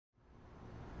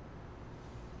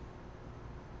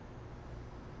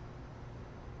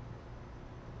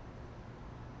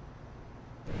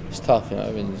It's tough, you know.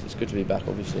 I mean, it's good to be back,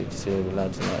 obviously, to see all the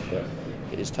lads and that, but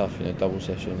it is tough, you know. Double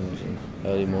sessions and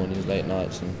early mornings, late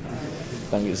nights, and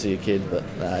don't get to see your kid. But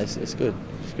nah, it's good.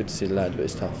 It's good to see the lads, but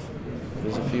it's tough.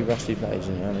 There's a few rusty players,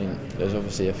 you know. I mean, there's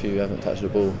obviously a few who haven't touched the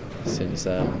ball since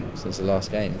the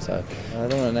last game. So I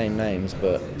don't want to name names,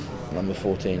 but number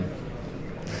 14.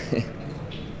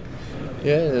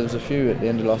 Yeah, there was a few at the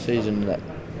end of last season that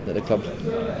the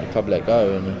club let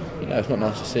go, and you know, it's not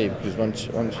nice to see, because once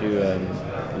you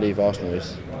leave Arsenal,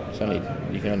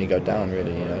 you can only go down,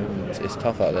 really. You know, it's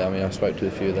tough out there. I mean, I spoke to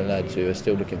a few of the lads who are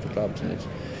still looking for clubs, and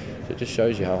it just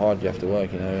shows you how hard you have to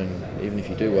work, you know. And even if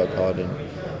you do work hard and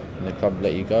the club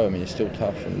let you go, I mean, it's still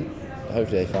tough, and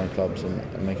hopefully they find clubs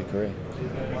and make a career.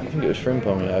 I think it was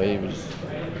Frimpong. You know,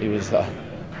 he was like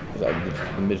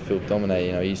the midfield dominator.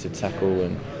 You know, he used to tackle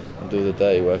and do the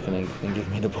dirty work and give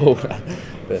me the ball.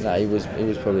 But no, he was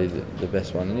probably the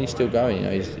best one, and he's still going. You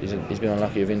know, he's been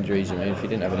unlucky with injuries. You know, if he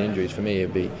didn't have any injuries, for me,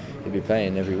 he'd be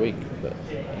playing every week. But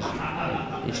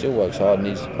he still works hard, and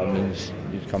he's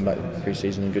come back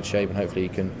pre-season in good shape, and hopefully he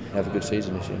can have a good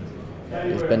season this year.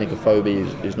 There's Benikophobia,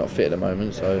 who's not fit at the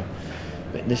moment, so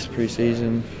but this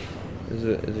pre-season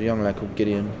there's a young lad called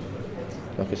Gedion,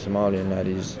 like a Somalian lad.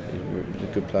 He's a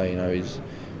good player. You know, he's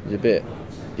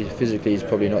physically he's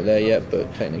probably not there yet,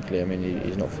 but technically, I mean,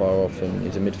 he's not far off, and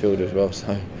he's a midfielder as well.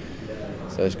 So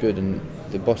it's good, and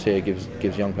the boss here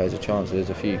gives young players a chance. There's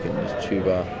a few. There's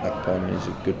Chuba Akpon, he's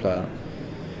a good player.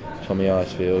 Tommy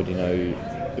Icefield, you know,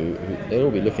 who they'll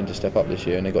all be looking to step up this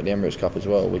year, and they've got the Emirates Cup as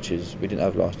well, which we didn't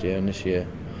have last year, and this year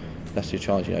that's your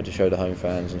chance, you know, to show the home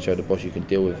fans and show the boss you can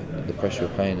deal with the pressure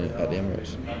of playing at the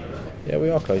Emirates. Yeah, we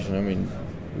are close. You know, I mean,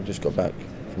 we just got back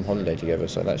from holiday together,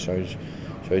 so that shows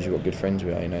you what good friends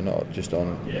we are, you know, not just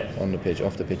on the pitch,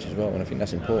 off the pitch as well, and I think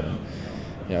that's important.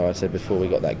 You know, I said before, we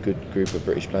got that good group of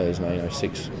British players now, you know,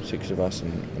 six of us,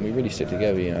 and we really stick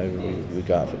together, you know. We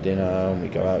go out for dinner and we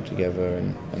go out together,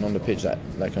 and on the pitch that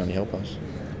can only help us.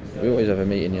 We always have a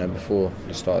meeting, you know, before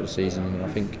the start of the season, and I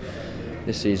think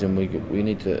this season we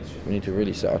need to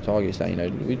really set our targets down. You know,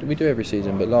 we do every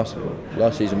season, but last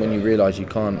season, when you realise you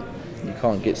can't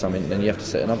get something, then you have to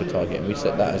set another target, and we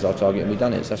set that as our target, and we've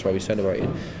done it. So that's why we celebrated.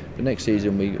 But next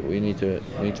season we need to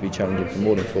be challenging for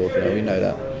more than fourth. You know, we know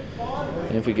that,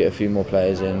 and if we get a few more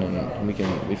players in, and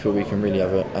we feel we can really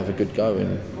have a good go,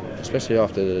 and especially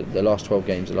after the last 12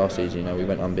 games of last season, you know, we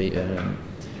went unbeaten, and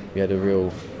we had a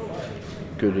real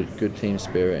good team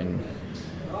spirit, and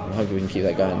hopefully we can keep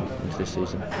that going into this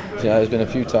season. You know, there's been a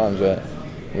few times where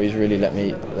he's really let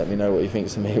me know what he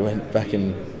thinks of me when back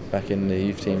in the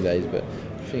youth team days, but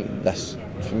I think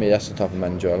for me that's the type of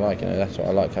manager I like. You know, that's what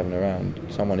I like having around.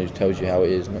 Someone who tells you how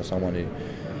it is, not someone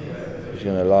who's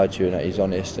going to lie to you, and that he's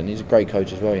honest. And he's a great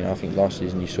coach as well. You know, I think last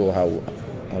season you saw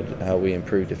how we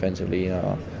improved defensively. You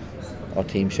know, our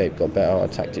team shape got better, our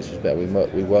tactics was better.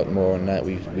 We worked more on that.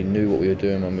 We knew what we were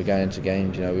doing when we were going into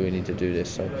games. You know, we need to do this.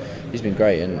 So he's been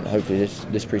great, and hopefully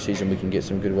this pre-season we can get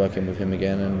some good work in with him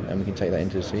again, and we can take that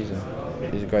into the season.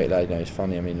 He's a great lad. You know, he's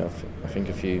funny. I mean, I think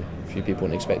a few people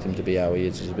wouldn't expect him to be how he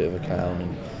is. He's a bit of a clown,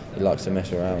 and he likes to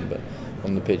mess around. But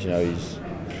on the pitch, you know,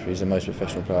 he's the most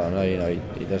professional player I know. You know,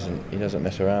 he doesn't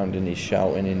mess around, and he's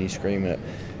shouting and he's screaming.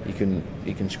 He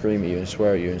can scream at you and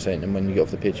swear at you and say, and when you get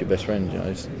off the pitch, you're best friends. You know,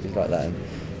 he's like that. And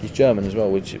he's German as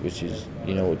well, which is,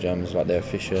 you know what Germans like. They're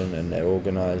efficient and they're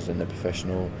organised and they're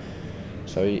professional.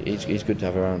 So he's good to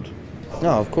have around.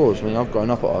 No, of course. I mean, I've grown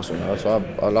up at Arsenal now, so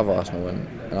I love Arsenal, and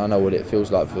I know what it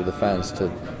feels like for the fans to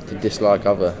dislike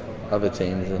other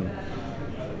teams,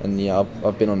 and yeah,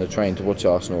 I've been on the train to watch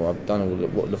Arsenal. I've done all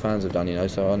what the fans have done, you know,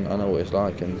 so I know what it's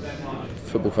like. And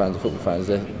football fans are football fans.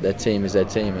 Their team is their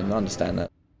team, and I understand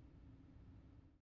that.